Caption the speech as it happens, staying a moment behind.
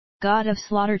God of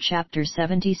Slaughter Chapter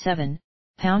 77,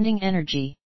 Pounding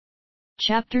Energy.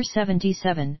 Chapter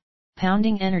 77,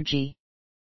 Pounding Energy.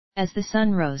 As the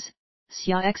sun rose,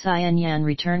 Xia Yan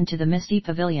returned to the misty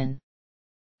pavilion.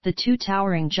 The two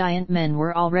towering giant men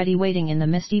were already waiting in the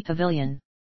misty pavilion.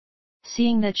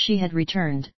 Seeing that she had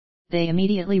returned, they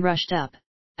immediately rushed up,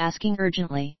 asking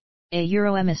urgently,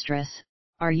 mistress,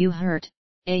 are you hurt,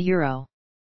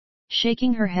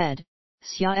 Shaking her head,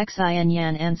 Xia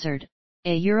Yan answered,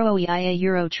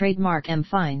 trademark am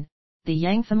fine. The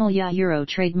Yang Familia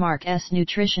trademark S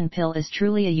nutrition pill is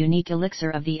truly a unique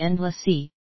elixir of the endless sea.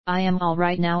 I am all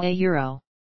right now.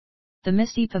 The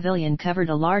misty pavilion covered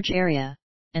a large area,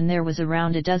 and there was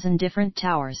around a dozen different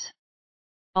towers.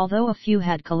 Although a few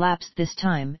had collapsed this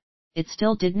time, it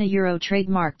still didn't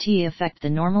trademark T affect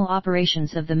the normal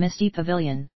operations of the misty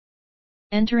pavilion.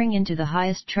 Entering into the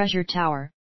highest treasure tower,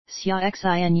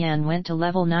 Xia Yan went to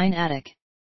level 9 attic.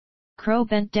 Crow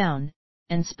bent down,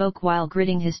 and spoke while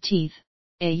gritting his teeth,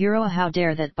 how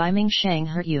dare that Biming Shang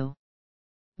hurt you?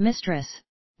 Mistress,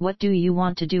 what do you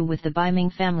want to do with the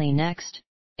Biming family next,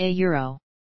 we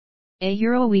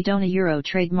don't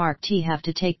trademark T have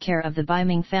to take care of the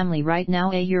Biming family right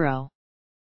now. Xia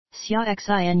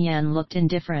Yan looked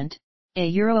indifferent.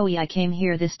 I came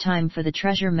here this time for the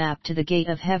treasure map to the gate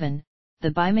of heaven.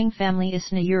 The Biming family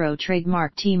isn't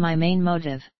trademark T my main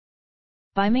motive.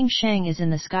 Biming Shang is in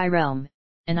the sky realm,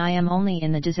 and I am only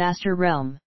in the disaster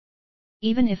realm.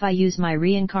 Even if I use my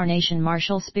reincarnation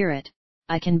martial spirit,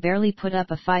 I can barely put up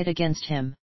a fight against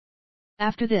him.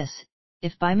 After this,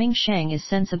 if Biming Shang is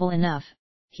sensible enough,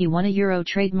 he won a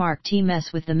trademark T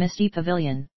mess with the misty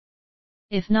pavilion.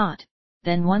 If not,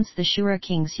 then once the Shura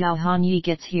King Xiao Hanyi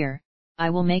gets here, I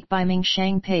will make Biming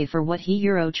Shang pay for what he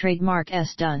trademark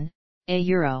S done.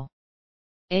 Mistress,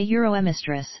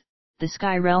 the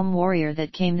Sky Realm warrior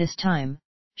that came this time,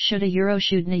 should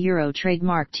a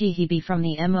trademark T he be from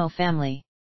the Mo family.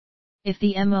 If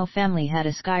the Mo family had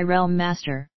a Sky Realm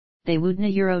master, they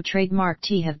wouldn't trademark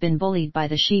T have been bullied by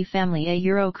the Shi family.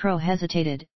 Crow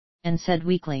hesitated, and said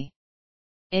weakly.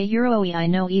 I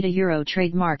know a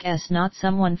trademark S not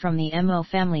someone from the Mo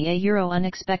family.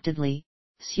 Unexpectedly,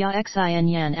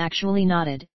 Xia Yan actually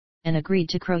nodded, and agreed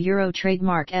to Crow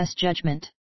trademark S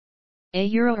judgment.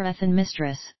 Ethan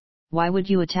mistress, why would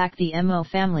you attack the Mo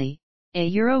family?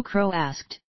 Crow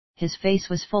asked, his face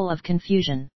was full of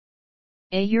confusion.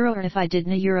 If I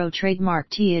didn't trademark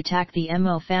T attack the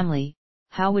Mo family,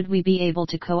 how would we be able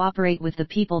to cooperate with the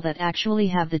people that actually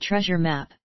have the treasure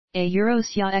map?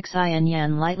 Xia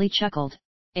Yan lightly chuckled.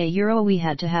 We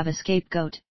had to have a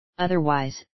scapegoat,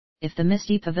 otherwise, if the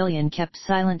misty pavilion kept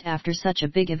silent after such a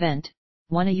big event,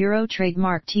 one a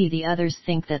trademark T the others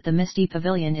think that the misty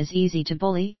pavilion is easy to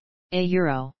bully.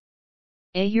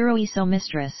 So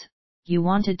mistress, you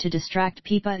wanted to distract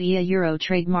Pipa a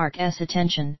trademark S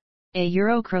attention.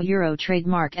 Crow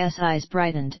trademark S eyes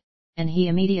brightened, and he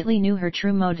immediately knew her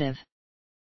true motive.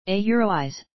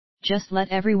 Eyes, just let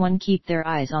everyone keep their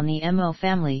eyes on the Mo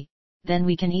family, then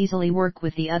we can easily work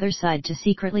with the other side to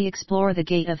secretly explore the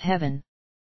gate of heaven.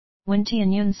 When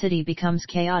Tianyun City becomes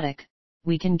chaotic,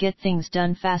 we can get things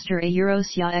done faster.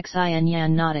 Xia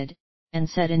Yan nodded, and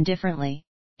said indifferently,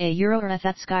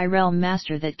 that Sky Realm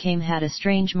master that came had a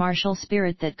strange martial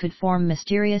spirit that could form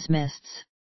mysterious mists.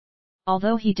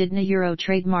 Although he didn't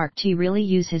trademark T really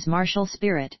use his martial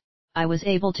spirit, I was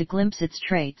able to glimpse its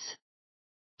traits.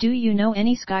 Do you know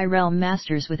any Sky Realm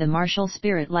masters with a martial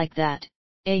spirit like that?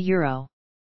 Chi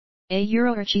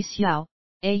Xiao,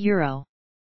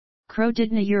 Crow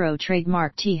didn't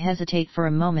trademark T hesitate for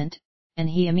a moment, and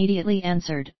he immediately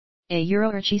answered, Chi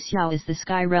Xiao is the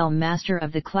Sky Realm master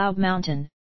of the Cloud Mountain,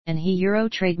 and he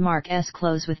trademark S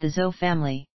close with the Zhou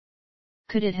family.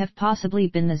 Could it have possibly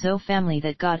been the Zhou family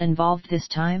that got involved this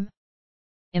time?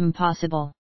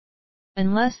 Impossible.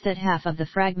 Unless that half of the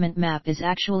fragment map is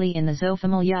actually in the Zhou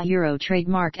Familia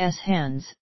trademark S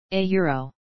hands. It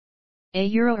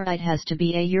has to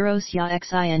be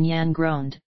Xia Yan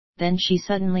groaned, then she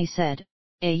suddenly said,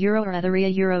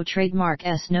 other trademark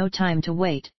S no time to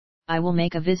wait, I will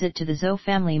make a visit to the Zhou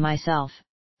family myself,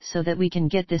 so that we can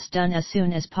get this done as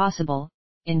soon as possible,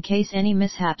 in case any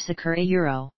mishaps occur.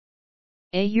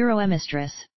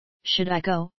 Mistress, should I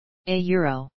go?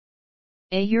 No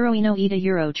eat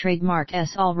a trademark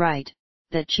S all right,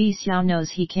 that Chi Xiao knows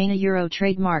he can't a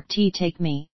trademark T take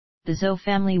me, the Zhou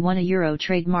family won a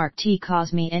trademark T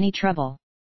cause me any trouble.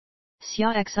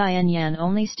 Xia Yan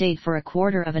only stayed for a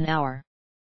quarter of an hour.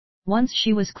 Once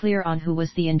she was clear on who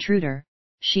was the intruder,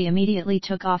 she immediately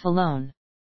took off alone.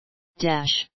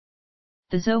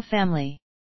 The Zhou family.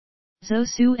 Zhou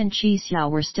Su and Chi Xiao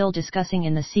were still discussing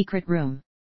in the secret room.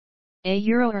 A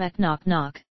euro or knock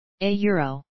knock, a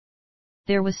euro.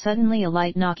 There was suddenly a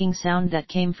light knocking sound that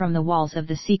came from the walls of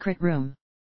the secret room.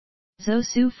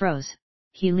 Zosu froze.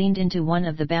 He leaned into one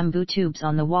of the bamboo tubes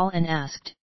on the wall and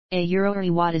asked, a euro or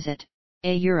what is it,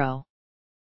 a euro?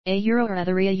 A euro or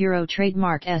other a euro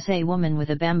trademark as a woman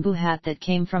with a bamboo hat that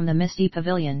came from the misty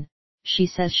pavilion. She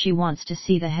says she wants to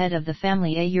see the head of the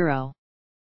family a euro.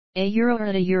 A euro or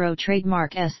a euro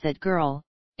trademark s that girl,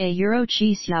 a euro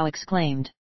Chi Xiao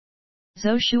exclaimed.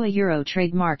 Zoshu a euro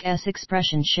trademark s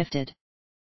expression shifted.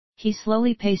 He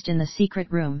slowly paced in the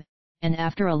secret room, and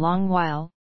after a long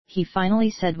while, he finally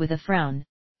said with a frown,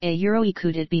 a euro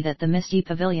could it be that the misty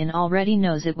pavilion already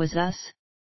knows it was us?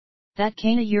 That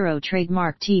can't a euro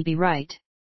trademark T be right.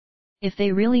 If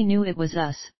they really knew it was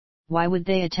us, why would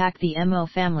they attack the Mo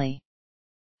family?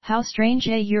 How strange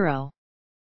a euro.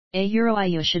 A euro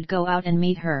you should go out and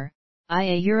meet her.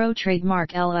 A euro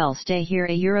trademark LL stay here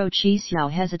a euro Chi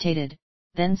Xiao hesitated,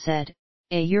 then said,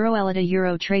 a euro L at a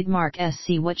euro trademark S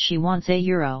see what she wants a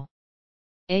euro.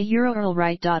 A euro Earl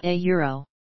right. A euro.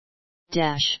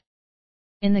 Dash.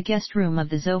 In the guest room of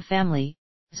the Zhou family,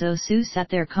 Zhou Su sat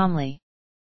there calmly.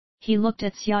 He looked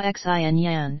at Xia Xin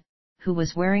Yan, who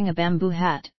was wearing a bamboo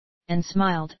hat, and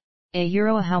smiled, a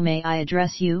euro how may I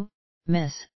address you,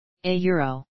 miss, a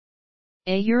euro.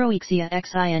 A euro Xia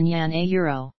Xin Yan a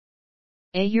euro.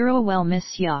 A euro well miss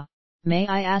Xia, may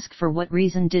I ask for what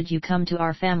reason did you come to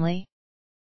our family?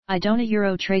 I don't a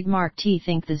euro trademark T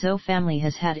think the Zhou family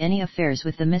has had any affairs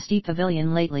with the misty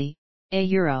pavilion lately, a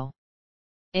euro.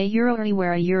 A euro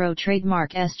where a euro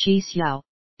trademark S Chi Xiao,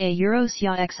 a euro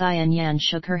Xia Xin Yan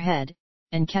shook her head,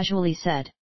 and casually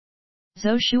said.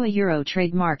 Zhou Shu a euro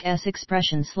trademark S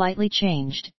expression slightly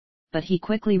changed, but he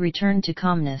quickly returned to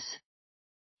calmness.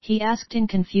 He asked in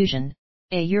confusion,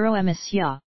 a euro Ms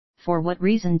Xia, for what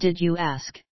reason did you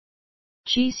ask?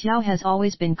 Chi Xiao has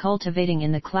always been cultivating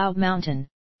in the Cloud Mountain,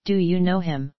 do you know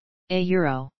him, a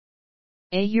euro?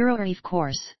 A euro of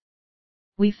course.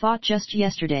 We fought just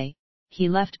yesterday. He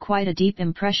left quite a deep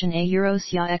impression a euro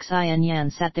Xia Xin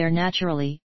Yan sat there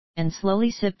naturally, and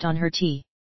slowly sipped on her tea.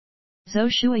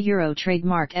 Zhou Shu a euro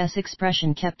trademark S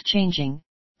expression kept changing,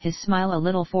 his smile a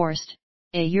little forced,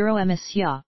 a euro Ms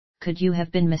Xia, could you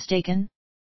have been mistaken?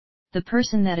 The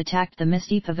person that attacked the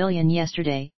misty pavilion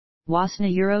yesterday, wasn't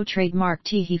a euro trademark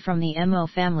T he from the Mo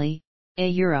family, a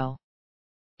euro.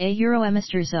 A euro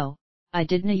Mr. Zhou. I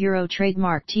didn't a euro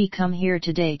trademark T come here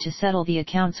today to settle the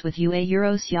accounts with you a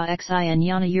euro Xia Xin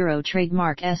Yan a euro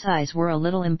trademark S eyes were a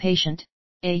little impatient,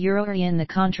 a euro in the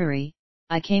contrary,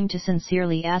 I came to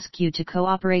sincerely ask you to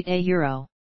cooperate a euro.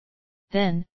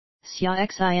 Then, Xia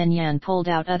Xin Yan pulled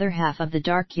out other half of the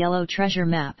dark yellow treasure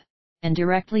map, and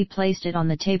directly placed it on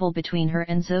the table between her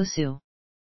and Zosu.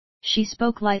 She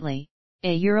spoke lightly,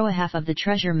 a euro half of the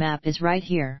treasure map is right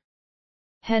here.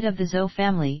 Head of the Zhou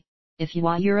family, if you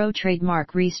are euro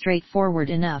trademark re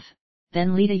straightforward enough,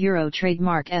 then lead a euro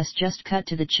trademark S just cut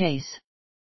to the chase.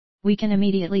 We can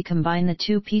immediately combine the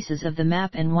two pieces of the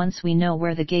map and once we know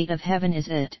where the gate of heaven is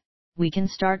we can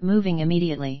start moving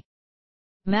immediately.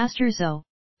 Master Zhou,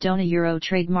 don't a euro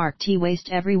trademark T waste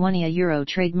everyone a euro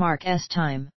trademark S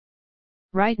time.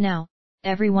 Right now,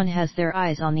 everyone has their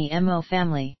eyes on the Mo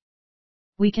family.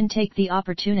 We can take the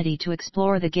opportunity to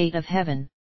explore the gate of heaven.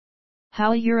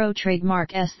 How a euro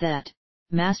trademark S that,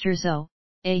 Master Zhou,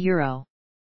 a euro.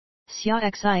 Xia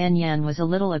Xin Yan was a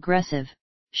little aggressive,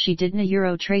 she didn't a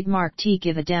euro trademark T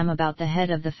give a damn about the head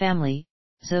of the family,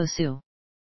 Zhou Su.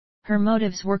 Her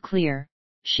motives were clear,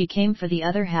 she came for the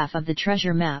other half of the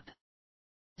treasure map.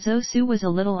 Zhou Su was a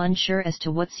little unsure as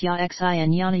to what Xia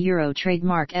Xin Yan a euro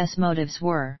trademark S motives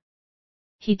were.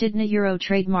 He didn't a euro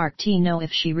trademark T know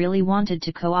if she really wanted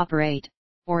to cooperate,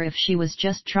 or if she was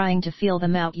just trying to feel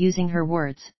them out using her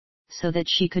words, so that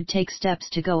she could take steps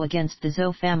to go against the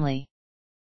Zhou family.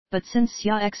 But since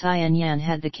Xia Xin Yan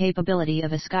had the capability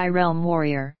of a Sky Realm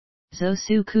warrior, Zhou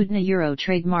Su couldn't a euro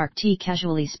trademark T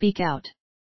casually speak out.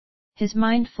 His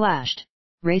mind flashed,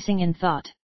 racing in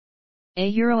thought. A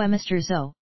euro Mr.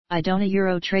 Zhou, I don't a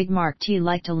euro trademark T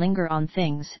like to linger on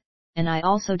things, and I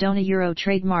also don't a euro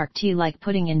trademark T like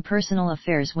putting in personal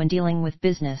affairs when dealing with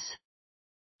business.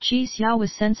 Chi Xiao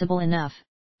was sensible enough,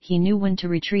 he knew when to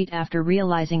retreat after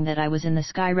realizing that I was in the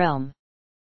Sky Realm.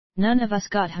 None of us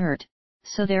got hurt,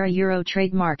 so there a euro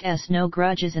trademark S no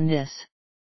grudges in this.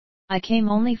 I came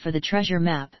only for the treasure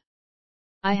map.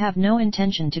 I have no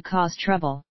intention to cause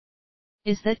trouble.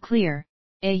 Is that clear,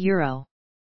 a euro?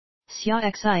 Xia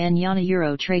Xin Yan a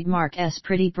euro trademark S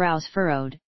pretty brows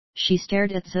furrowed, she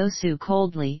stared at Zhou Su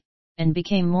coldly, and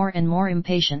became more and more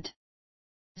impatient.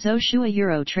 Zhou Shu a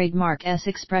euro trademark S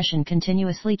expression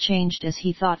continuously changed as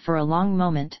he thought for a long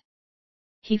moment.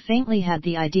 He faintly had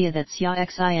the idea that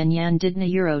Xia and Yan didn't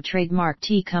Euro trademark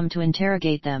T come to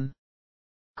interrogate them.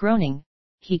 Groaning,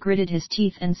 he gritted his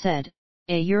teeth and said,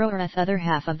 Earth other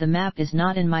half of the map is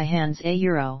not in my hands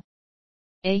Euro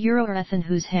Earth in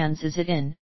whose hands is it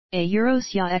in?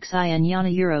 Xia and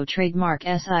Yan Euro trademark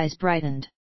S eyes brightened.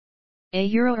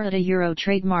 Euro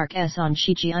trademark S on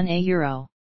Shijian Euro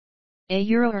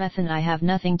Earth and I have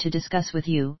nothing to discuss with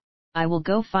you. I will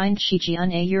go find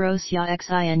Shijian Euro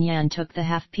Xia and Yan took the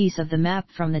half piece of the map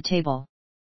from the table.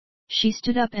 She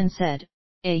stood up and said,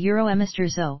 Euro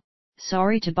Mr. Zhou,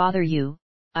 sorry to bother you,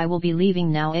 I will be leaving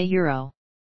now Euro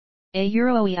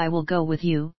I will go with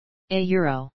you,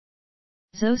 Euro.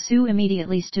 Zhou Su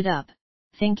immediately stood up,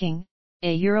 thinking,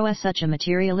 Euro is such a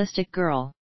materialistic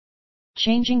girl.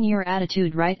 Changing your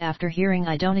attitude right after hearing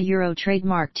I don't Euro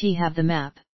trademark T have the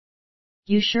map.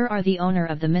 You sure are the owner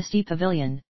of the Misty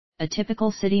Pavilion, a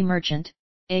typical city merchant,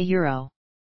 Euro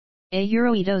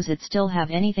does it still have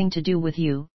anything to do with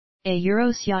you, Euro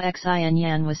Xia and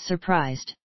Yan was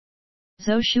surprised.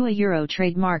 Zhou Shu Euro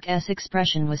trademark S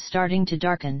expression was starting to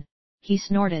darken, he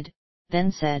snorted,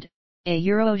 then said,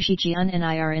 Euro Shijian and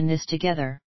I are in this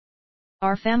together.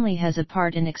 Our family has a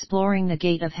part in exploring the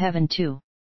gate of heaven too.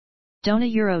 Don't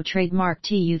Euro trademark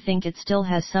T you think it still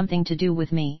has something to do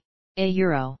with me,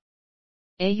 Euro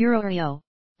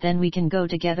then we can go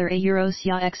together Euro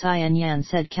Xia and Yan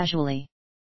said casually.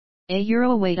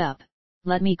 Euro wait up,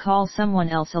 let me call someone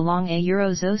else along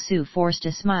Euro Zhou Su forced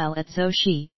a smile at Zhou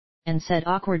Shi, and said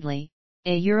awkwardly,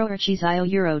 Euro Chizio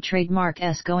Euro trademark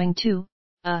S going too,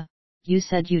 you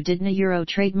said you didn't Euro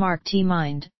trademark T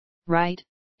mind, right,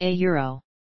 Euro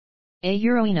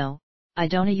no, I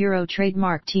don't Euro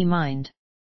trademark T mind.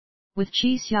 With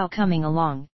Chi Xiao coming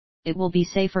along, it will be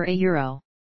safer Euro.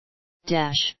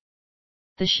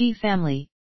 The Shi family,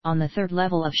 on the third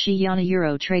level of Shi Yan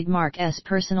Euro trademark S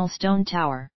personal stone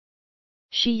tower.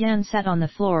 Shi Yan sat on the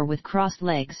floor with crossed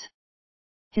legs.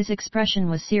 His expression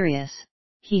was serious,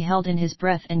 he held in his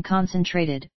breath and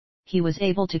concentrated, he was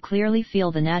able to clearly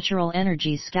feel the natural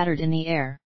energies scattered in the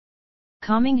air.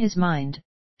 Calming his mind,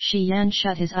 Shi Yan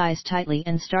shut his eyes tightly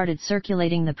and started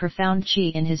circulating the profound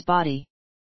qi in his body.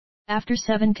 After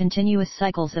 7 continuous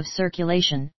cycles of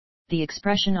circulation, the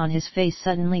expression on his face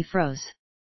suddenly froze.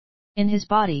 In his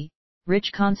body,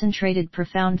 rich concentrated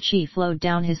profound qi flowed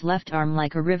down his left arm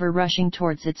like a river rushing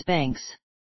towards its banks.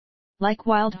 Like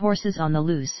wild horses on the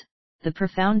loose, the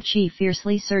profound qi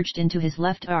fiercely surged into his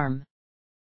left arm.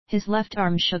 His left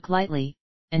arm shook lightly,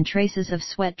 and traces of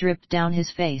sweat dripped down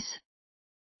his face.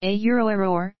 Euro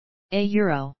error,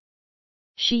 Euro!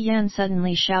 Shi Yan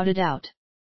suddenly shouted out.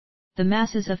 The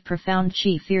masses of profound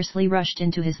qi fiercely rushed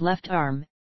into his left arm,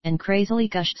 and crazily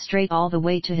gushed straight all the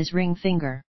way to his ring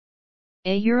finger.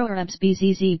 Euro Erbs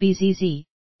bzz,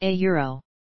 Euro!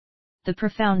 The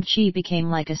profound qi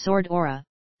became like a sword aura,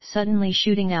 suddenly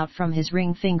shooting out from his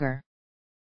ring finger.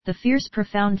 The fierce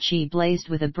profound qi blazed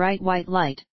with a bright white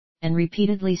light, and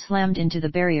repeatedly slammed into the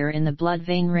barrier in the blood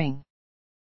vein ring.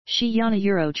 Shi Yan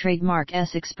Euro trademark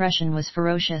S expression was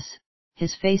ferocious,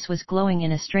 his face was glowing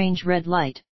in a strange red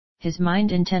light, his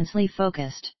mind intensely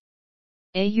focused.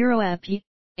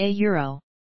 Euro!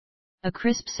 A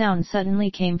crisp sound suddenly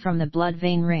came from the blood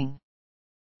vein ring.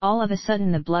 All of a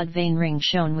sudden the blood vein ring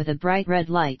shone with a bright red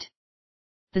light.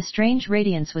 The strange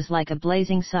radiance was like a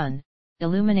blazing sun,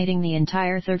 illuminating the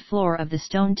entire third floor of the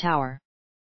stone tower.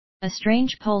 A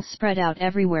strange pulse spread out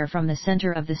everywhere from the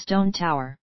center of the stone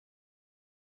tower.